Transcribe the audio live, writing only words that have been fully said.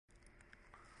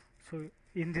So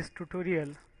in this tutorial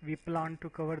we plan to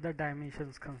cover the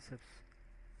dimensions concepts.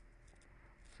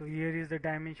 So here is the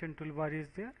dimension toolbar is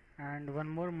there, and one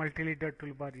more multileader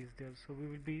toolbar is there. So we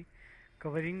will be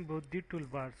covering both the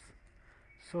toolbars.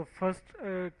 So first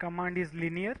command is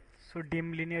linear. So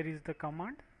dim linear is the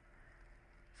command.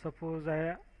 Suppose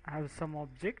I have some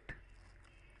object.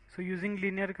 So using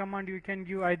linear command you can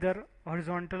give either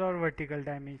horizontal or vertical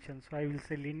dimension. So I will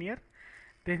say linear.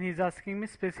 Then he is asking me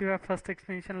specify first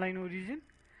extension line origin,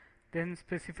 then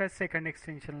specify second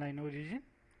extension line origin,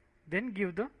 then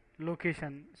give the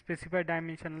location, specify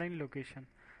dimension line location.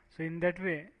 So in that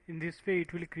way, in this way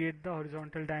it will create the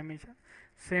horizontal dimension.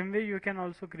 Same way you can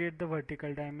also create the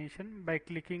vertical dimension by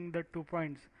clicking the 2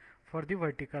 points for the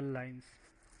vertical lines.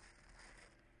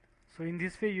 So in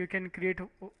this way you can create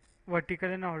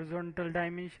vertical and horizontal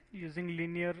dimension using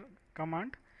linear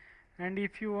command. And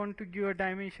if you want to give a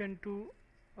dimension to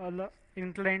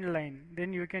inclined line,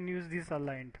 then you can use this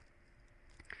aligned.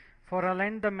 For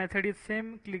aligned the method is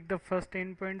same, click the first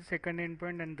endpoint, second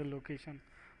endpoint and the location.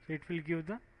 So it will give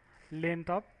the length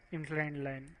of inclined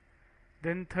line.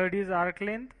 Then third is arc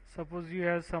length. Suppose you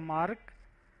have some arc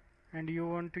and you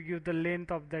want to give the length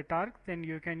of that arc, then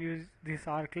you can use this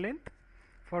arc length.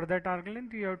 For that arc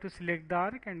length you have to select the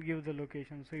arc and give the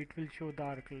location, so it will show the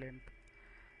arc length.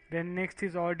 Then next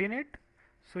is ordinate.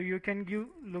 So you can give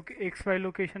XY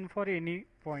location for any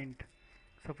point.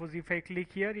 Suppose if I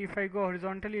click here, if I go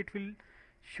horizontal it will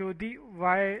show the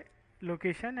Y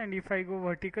location, and if I go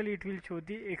vertical it will show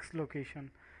the X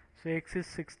location. So X is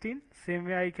 16. Same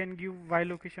way I can give Y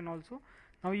location also.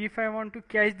 Now if I want to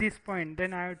catch this point,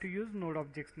 then I have to use node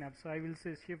object snap. So I will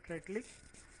say shift right click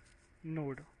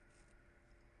node.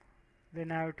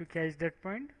 Then I have to catch that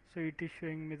point, so it is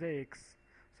showing me the X.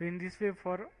 So in this way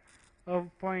for a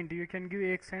point you can give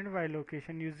X and Y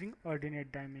location using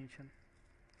ordinate dimension.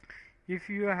 If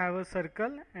you have a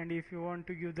circle and if you want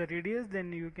to give the radius,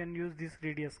 then you can use this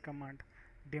radius command,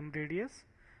 dim radius.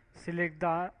 Select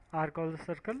the arc of the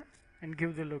circle and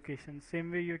give the location.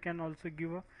 Same way you can also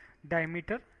give a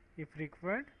diameter if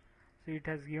required. So it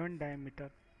has given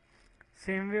diameter.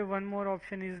 Same way one more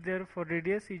option is there for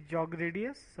radius is jog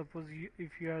radius. Suppose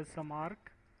if you have some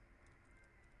arc,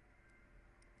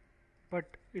 but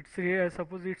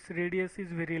suppose its radius is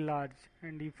very large,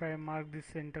 and if I mark this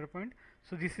center point,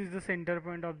 so this is the center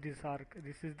point of this arc,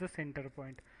 this is the center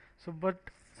point. So but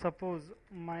suppose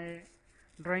my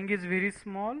drawing is very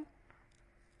small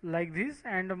like this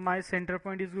and my center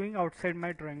point is going outside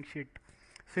my drawing sheet.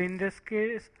 So in this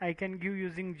case I can give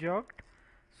using jogged.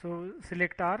 So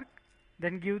select arc,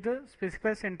 then give the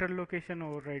specify center location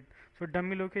override. So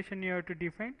dummy location you have to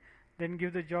define, then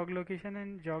give the jog location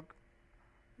and jog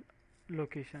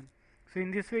location. So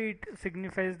in this way it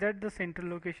signifies that the center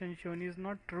location shown is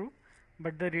not true,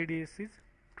 but the radius is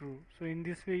true. So in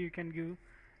this way you can give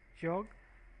jog.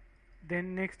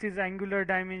 Then next is angular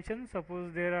dimension.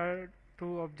 Suppose there are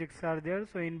two objects are there,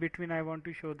 so in between I want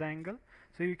to show the angle,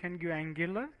 so you can give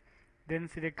angular, then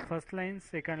select first line,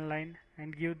 second line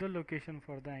and give the location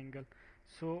for the angle.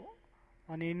 So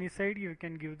on any side you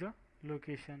can give the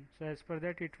location, so as per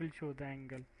that it will show the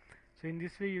angle. So in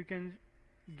this way you can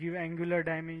give angular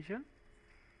dimension.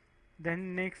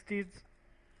 Then next is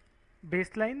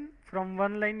baseline. From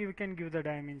one line you can give the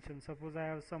dimension. Suppose I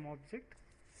have some object,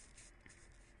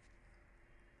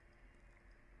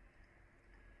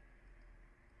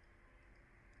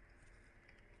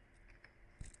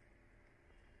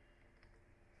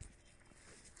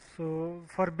 so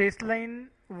for baseline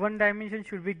one dimension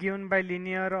should be given by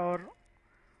linear or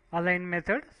align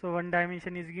method. So one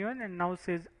dimension is given and now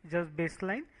says just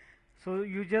baseline. So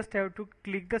you just have to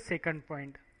click the second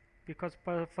point, because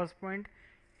first point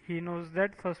he knows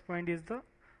that first point is the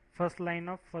first line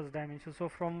of first dimension. So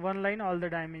from one line all the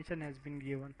dimension has been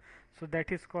given, so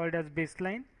that is called as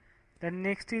baseline. Then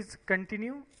next is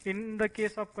continue. In the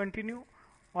case of continue,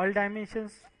 all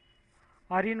dimensions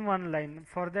are in one line.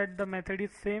 For that the method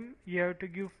is same. You have to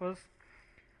give first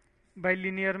by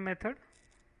linear method,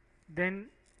 then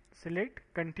select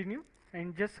continue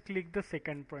and just click the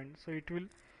second point, so it will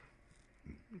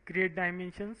create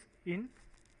dimensions in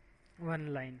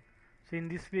one line. So in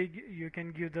this way you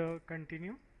can give the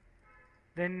continue.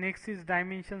 Then next is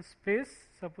dimension space.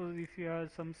 Suppose if you have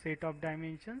some set of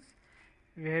dimensions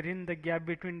wherein the gap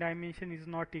between dimension is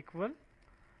not equal,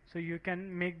 so you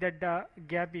can make that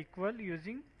gap equal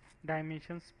using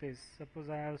dimension space. Suppose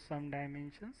I have some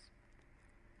dimensions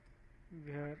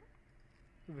where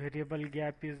variable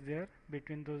gap is there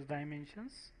between those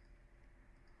dimensions.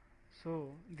 So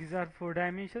these are 4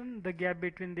 dimensions, the gap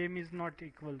between them is not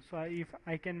equal. So if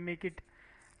I can make it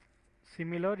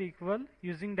similar equal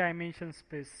using dimension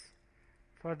space.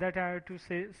 For that I have to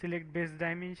select base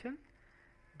dimension,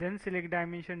 then select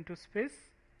dimension to space,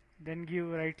 then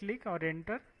give right click or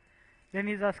enter. Then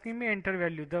he's asking me enter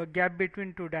value, the gap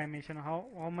between two dimension,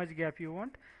 how much gap you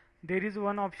want. There is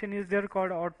one option is there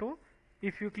called auto.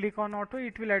 If you click on auto,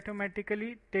 it will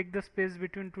automatically take the space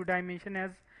between two dimension as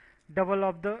double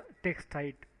of the text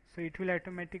height. So it will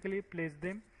automatically place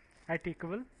them at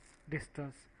equal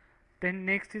distance. Then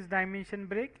next is dimension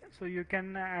break. So you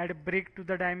can add break to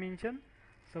the dimension.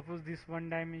 Suppose this one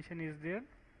dimension is there,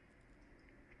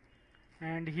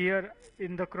 and here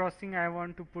in the crossing I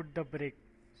want to put the break.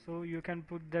 So you can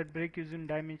put that break using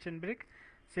dimension break.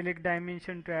 Select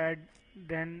dimension to add,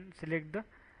 then select the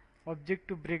object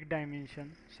to break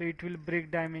dimension. So it will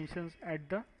break dimensions at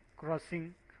the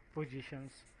crossing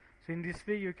positions. So in this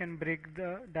way you can break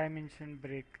the dimension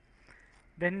break.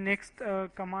 Then next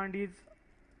command is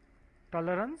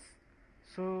tolerance.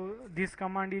 So this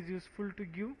command is useful to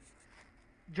give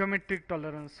geometric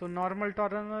tolerance. So normal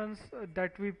tolerance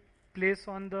that we place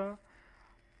on the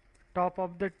top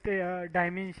of the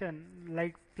dimension,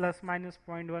 like plus minus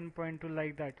 0.1 0.2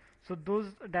 like that. So those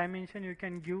dimension you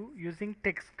can give using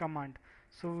text command.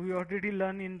 So we already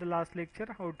learned in the last lecture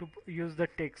how to use the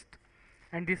text,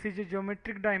 and this is a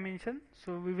geometric dimension.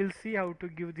 So we will see how to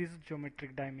give this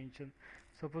geometric dimension.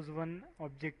 Suppose one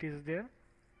object is there,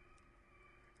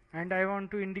 and I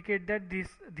want to indicate that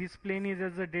this plane is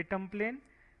as a datum plane,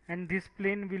 and this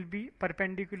plane will be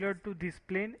perpendicular to this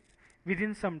plane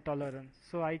within some tolerance.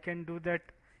 So I can do that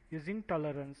using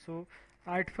tolerance. So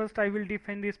at first I will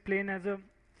define this plane as a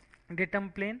datum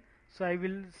plane. So I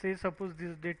will say, suppose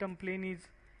this datum plane is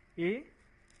A.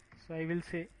 So I will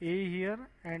say A here,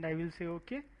 and I will say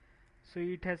OK. So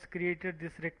it has created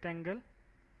this rectangle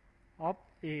of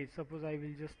A. Suppose I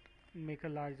will just make a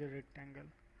larger rectangle.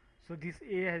 So this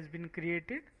A has been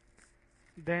created.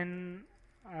 Then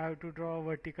I have to draw a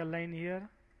vertical line here.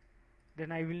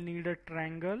 Then I will need a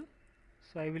triangle.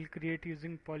 So I will create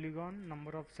using polygon,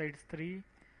 number of sides 3.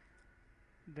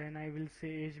 Then I will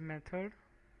say edge method,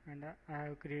 and I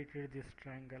have created this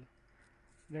triangle.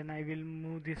 Then I will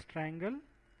move this triangle,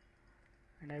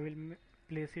 and I will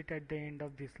place it at the end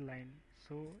of this line.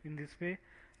 So in this way,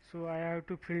 so I have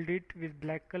to fill it with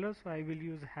black color. So I will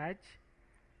use hatch.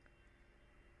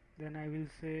 Then I will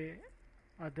say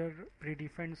other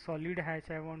predefined solid hatch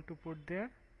I want to put there.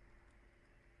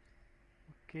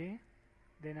 Okay.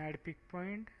 Then add pick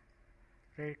point,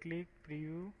 right click,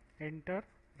 preview, enter,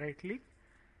 right click.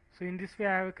 So in this way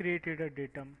I have created a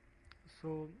datum.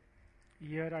 So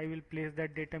here I will place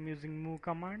that datum using move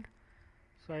command.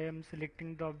 So I am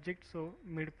selecting the object, so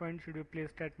midpoint should be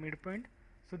placed at midpoint.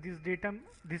 So this datum,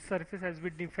 this surface has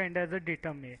been defined as a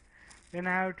datum A. Then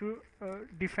I have to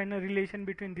define a relation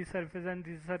between this surface and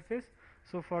this surface.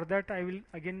 So for that I will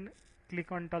again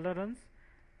click on tolerance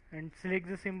and select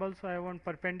the symbol. So I want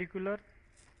perpendicular,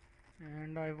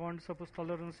 and I want suppose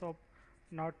tolerance of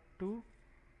not 2.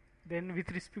 Then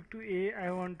with respect to A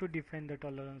I want to define the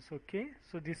tolerance. Okay,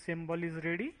 so this symbol is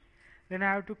ready. Then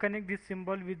I have to connect this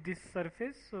symbol with this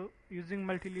surface. So using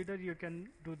multileader you can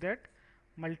do that.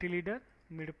 Multileader,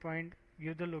 midpoint,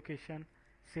 give the location,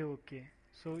 say OK.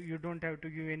 So you don't have to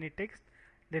give any text.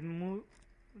 Then move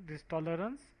this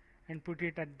tolerance and put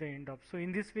it at the end of. So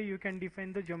in this way you can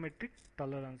define the geometric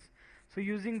tolerance. So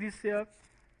using this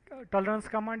tolerance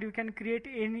command you can create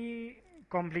any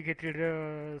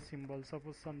complicated symbol.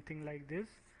 Suppose something like this.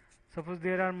 Suppose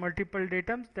there are multiple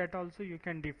datums, that also you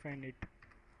can define it.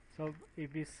 So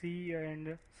ABC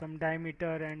and some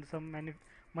diameter and some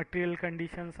material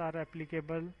conditions are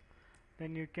applicable.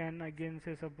 Then you can again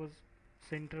say suppose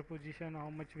center position, how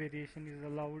much variation is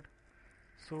allowed.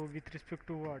 So with respect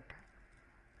to what?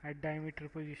 At diameter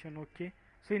position, okay.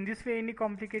 So in this way any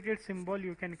complicated symbol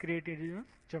you can create in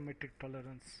a geometric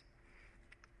tolerance.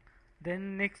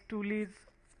 Then next tool is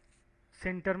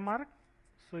center mark.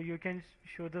 So you can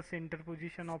show the center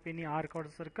position of any arc or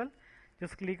circle.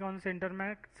 Just click on center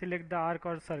mark, select the arc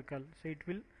or circle. So it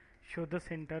will show the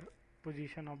center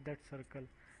position of that circle.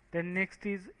 Then next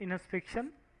is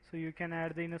inspection. So you can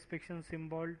add the inspection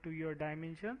symbol to your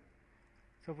dimension.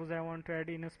 Suppose I want to add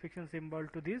inspection symbol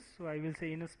to this. So I will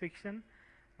say inspection.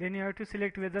 Then you have to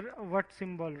select whether what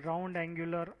symbol, round,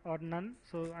 angular or none.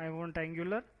 So I want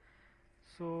angular.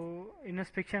 So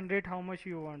inspection rate, how much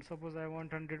you want. Suppose I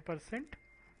want 100%.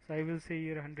 So I will say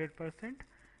here 100%.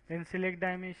 Then select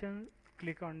dimension,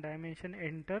 click on dimension,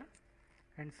 enter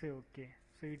and say OK.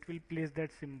 So it will place that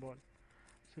symbol.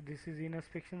 So this is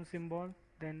inspection symbol.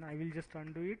 Then I will just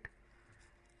undo it.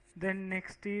 Then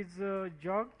next is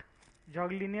jogged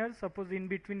linear. Suppose in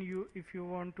between if you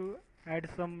want to add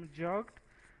some jogged,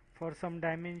 for some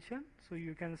dimension. So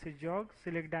you can say jog,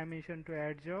 select dimension to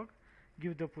add jog,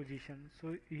 give the position.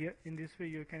 So here in this way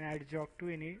you can add jog to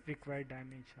any required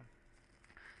dimension.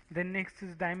 Then next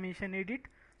is dimension edit.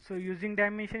 So using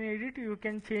dimension edit you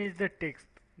can change the text.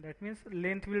 That means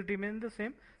length will remain the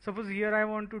same. Suppose here I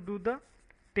want to do the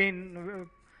 10,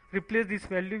 replace this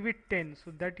value with 10.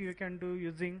 So that you can do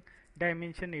using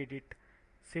dimension edit.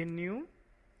 Say new,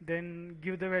 then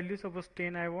give the value, suppose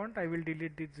 10 I want, I will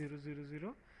delete this 0 0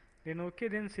 0, then OK,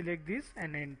 then select this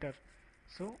and enter.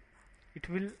 So it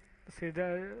will say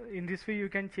in this way you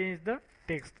can change the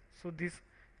text. So this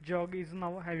jog is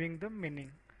now having the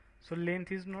meaning. So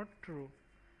length is not true.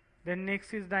 Then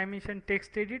next is dimension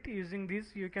text edit. Using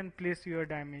this you can place your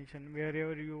dimension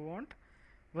wherever you want.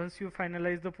 Once you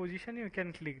finalize the position you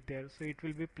can click there, so it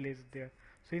will be placed there.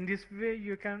 So in this way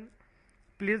you can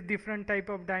place different type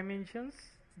of dimensions.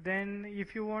 Then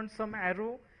if you want some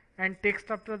arrow and text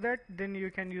after that, then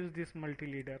you can use this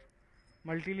multileader.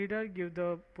 Multileader, give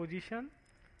the position,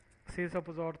 say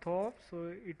suppose ortho off,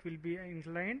 so it will be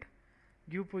inclined,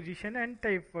 give position and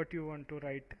type what you want to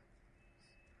write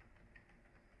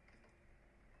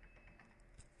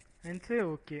and say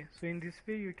OK. So in this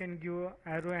way you can give a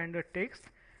arrow and a text.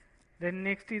 Then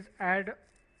next is add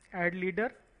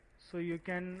leader. So you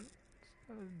can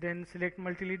then select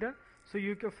multileader. So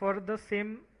you can, for the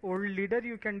same old leader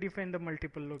you can define the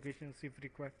multiple locations if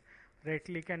required. Right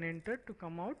click and enter to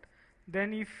come out.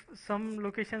 Then if some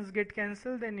locations get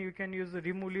cancelled, then you can use the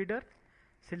remove leader,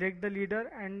 select the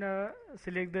leader and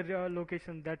select the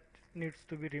location that needs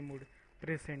to be removed,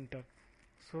 press enter.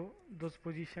 So those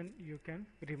position you can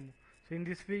remove. So in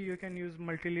this way you can use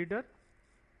multileader.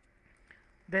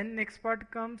 Then next part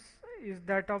comes is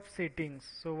that of settings.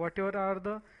 So whatever are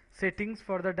the settings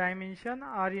for the dimension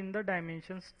are in the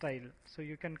dimension style. So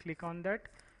you can click on that,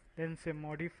 then say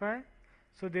modify.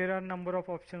 So there are number of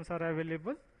options are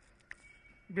available.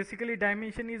 Basically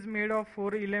dimension is made of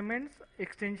 4 elements,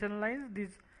 extension lines.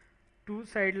 These 2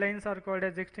 side lines are called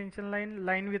as extension line.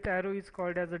 Line with arrow is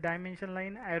called as a dimension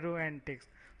line, arrow and text.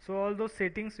 So all those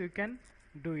settings you can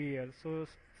do here. So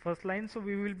first line, so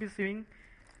we will be seeing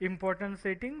important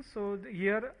settings. So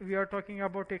here we are talking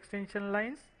about extension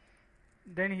lines.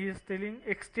 Then he is telling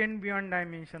extend beyond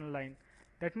dimension line.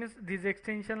 That means this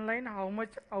extension line, how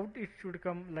much out it should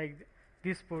come, like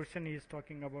this portion he is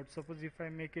talking about. Suppose if I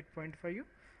make it 0.5,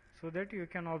 so that you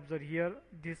can observe here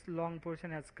this long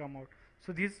portion has come out.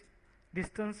 So this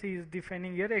distance he is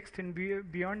defining here, extend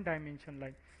beyond dimension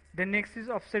line. Then next is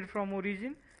offset from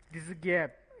origin. This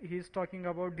gap, he is talking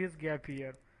about this gap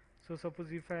here. So suppose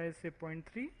if I say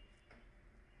 0.3,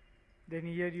 then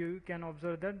here you can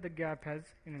observe that the gap has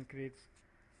increased.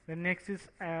 The next is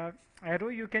arrow.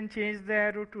 You can change the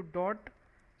arrow to dot,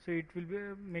 so it will be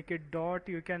make it dot.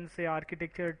 You can say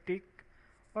architecture tick,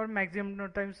 or maximum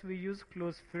times we use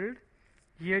close field.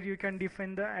 Here you can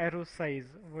define the arrow size.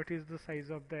 What is the size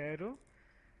of the arrow?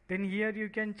 Then here you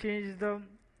can change the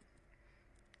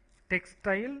text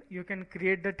style. You can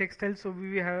create the text style. So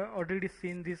we have already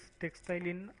seen this text style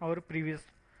in our previous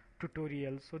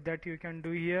tutorial. So that you can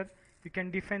do here. You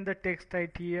can define the text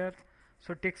type here.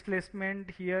 So text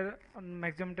placement here on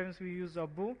maximum times we use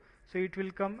above. So it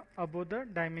will come above the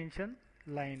dimension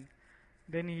line.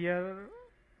 Then here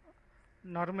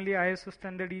normally ISO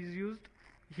standard is used.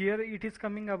 Here it is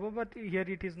coming above, but here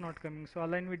it is not coming. So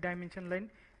align with dimension line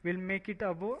will make it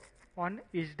above on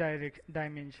each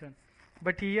dimension.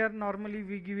 But here normally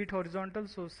we give it horizontal.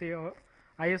 So say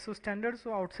ISO standard,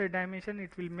 so outside dimension it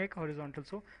will make horizontal.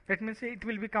 So that means it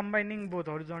will be combining both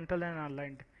horizontal and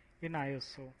aligned in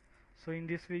ISO. So in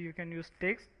this way you can use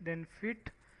text. Then fit.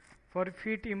 For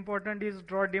fit, important is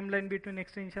draw dim line between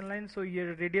extension lines. So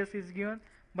here radius is given,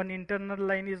 but internal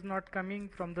line is not coming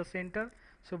from the center.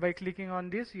 So by clicking on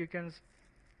this you can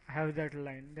have that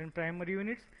line. Then primary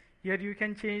units, here you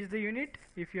can change the unit.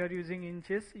 If you are using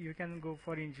inches you can go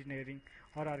for engineering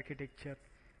or architecture.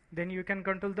 Then you can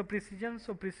control the precision.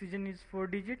 So precision is 4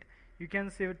 digit. You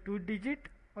can say 2 digit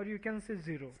or you can say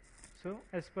 0. So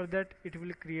as per that it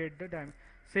will create the dimension.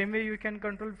 Same way you can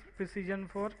control precision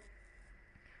for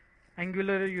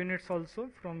angular units also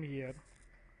from here.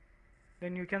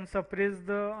 Then you can suppress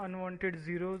the unwanted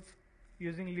zeros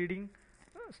using leading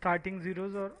starting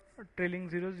zeros or trailing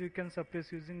zeros. You can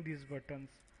suppress using these buttons,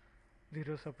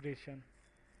 zero suppression.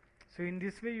 So in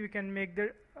this way you can make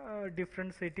the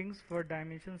different settings for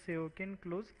dimension. Say OK and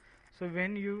close. So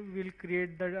when you will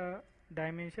create the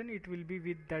dimension, it will be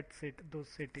with that those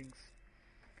settings.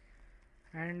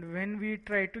 And when we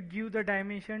try to give the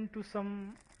dimension to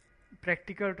some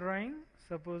practical drawing,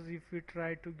 suppose if we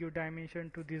try to give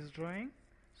dimension to this drawing,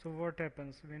 So what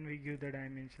happens when we give the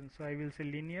dimension? So I will say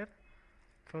linear,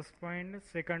 first point,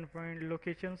 second point,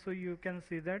 location. So you can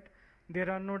see that there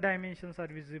are no dimensions are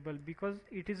visible because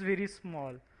it is very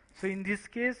small. So in this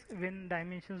case, when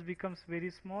dimensions becomes very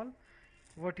small,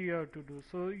 what you have to do?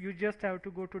 So you just have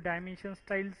to go to dimension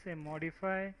style, say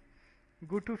modify,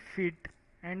 go to fit,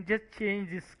 and just change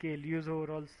the scale, use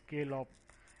overall scale up,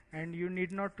 and you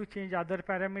need not to change other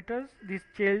parameters. This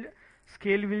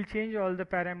scale will change all the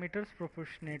parameters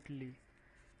proportionately.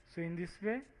 So in this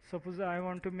way, suppose I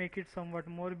want to make it somewhat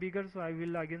more bigger, so I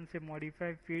will again say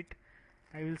modify fit,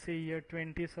 I will say here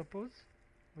 20 suppose,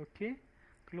 okay,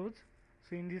 close.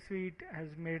 So in this way it has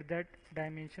made that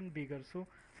dimension bigger. So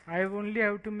I only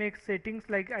have to make settings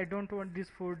like I don't want this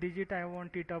 4 digit, I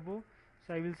want it above.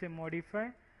 So I will say modify,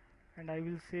 and I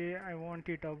will say I want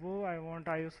it above, I want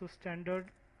ISO standard.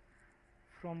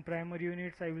 From primary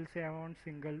units I will say I want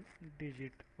single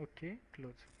digit, okay,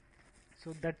 close.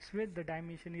 So that's where the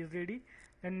dimension is ready.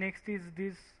 And next is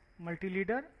this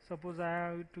multi-leader. Suppose I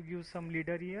have to give some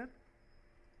leader here.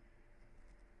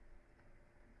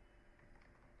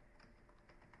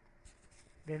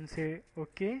 Then say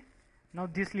okay. Now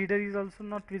this leader is also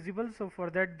not visible, so for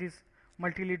that this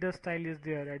multi-leader style is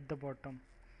there at the bottom.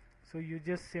 So you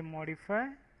just say modify,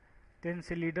 then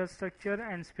say leader structure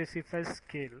and specify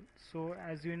scale. So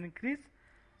as you increase,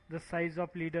 the size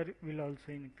of leader will also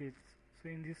increase. So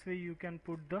in this way you can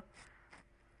put the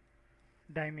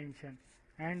dimension,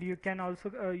 and you can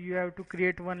also you have to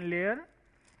create one layer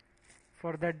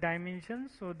for that dimension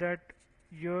so that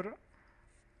your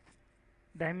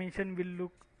dimension will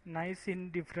look nice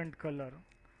in different color.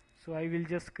 So I will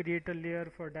just create a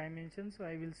layer for dimension. So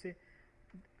I will say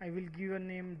I will give a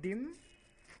name dim,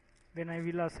 then I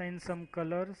will assign some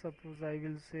color. Suppose I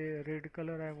will say red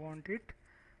color I want it,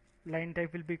 line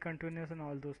type will be continuous and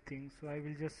all those things. So I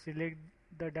will just select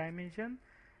the dimension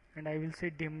and I will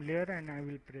say dim layer and I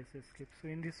will press escape. So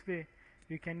in this way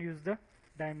you can use the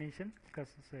dimension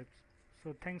concepts.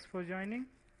 So thanks for joining.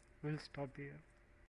 We'll stop here.